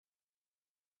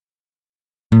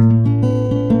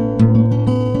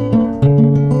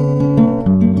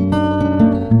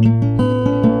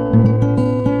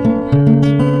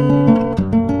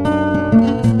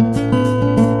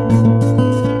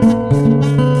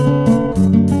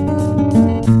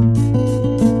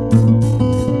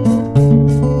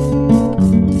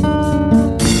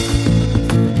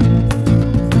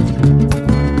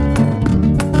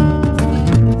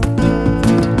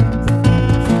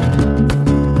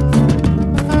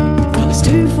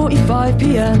4:45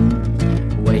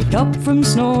 p.m. Wake up from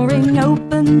snoring,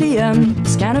 open DM,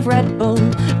 scan of Red Bull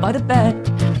by the bed.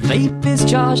 Vape is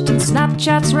charged and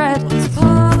Snapchat's red. What's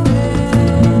poppin'?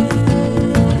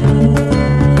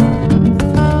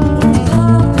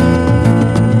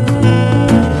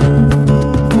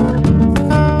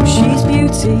 She's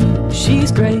beauty,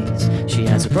 she's grace. She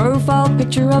has a profile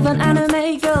picture of an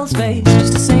anime girl's face.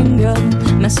 Just a single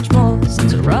message more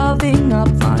since rubbing up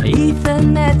my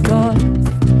Ethernet cord.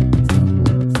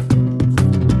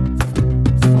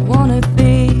 I wanna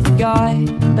be the guy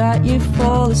that you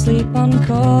fall asleep on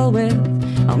call with.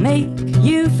 I'll make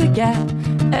you forget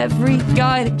every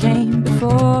guy that came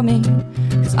before me.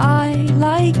 'Cause I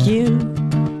like you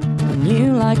and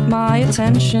you like my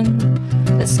attention.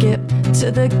 Let's skip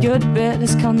to the good bit,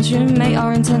 let's consummate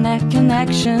our internet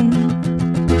connection.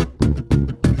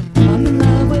 I'm in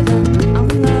love with him, I'm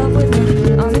in love with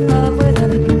him, I'm in love with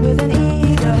him, with an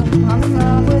ego. I'm in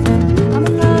love with him, I'm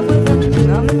in love with him,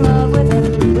 I'm in love with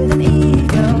him, with an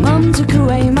ego. Mum took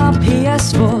away my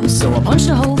PS4, so I punched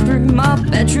a hole through my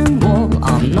bedroom wall.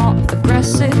 I'm not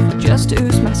aggressive, just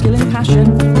ooze masculine passion.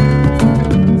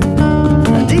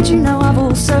 And did you know I've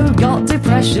also got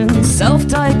depression?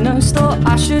 Self-diagnosed, thought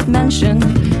I should mention.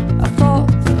 I thought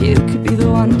you could be the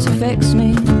one to fix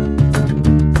me.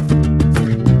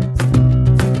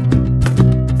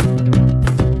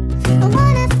 I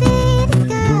wanna be the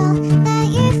girl that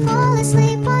you fall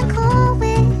asleep on call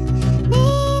with.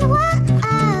 Meanwhile,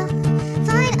 I'll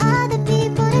find other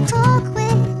people to talk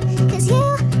with. 'Cause you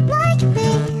like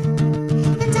me,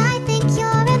 and I think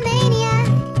you're a maniac.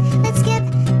 Let's skip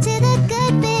to the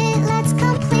good bit, let's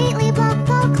completely block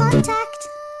all contact.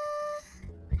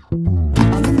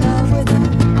 I'm in love with him,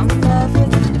 I'm in love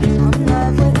with him, I'm in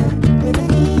love with him, with an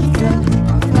ego.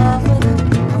 I'm in love with him,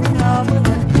 I'm in love with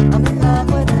him, I'm in love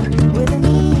with him, with an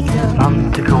ego. Mum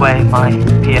took away my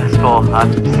PS4.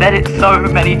 I've said it so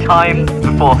many times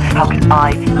before. How can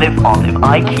I live on if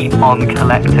I keep on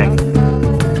collecting?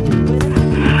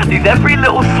 These every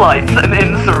little slice an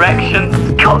insurrection,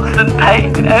 constant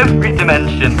pain in every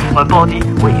dimension. My body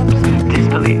weeps,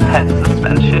 disbelief head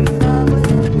suspension.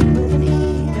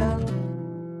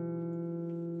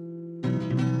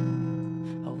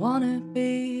 I wanna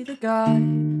be the guy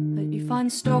that you find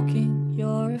stalking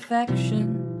your affection.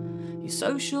 Your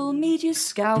social media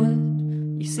scoured,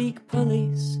 you seek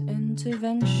police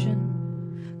intervention.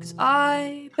 'Cause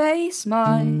I base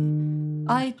my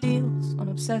ideals on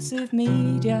obsessive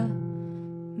media.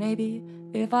 Maybe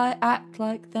if I act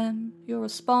like them, you'll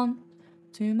respond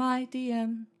to my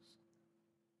DM.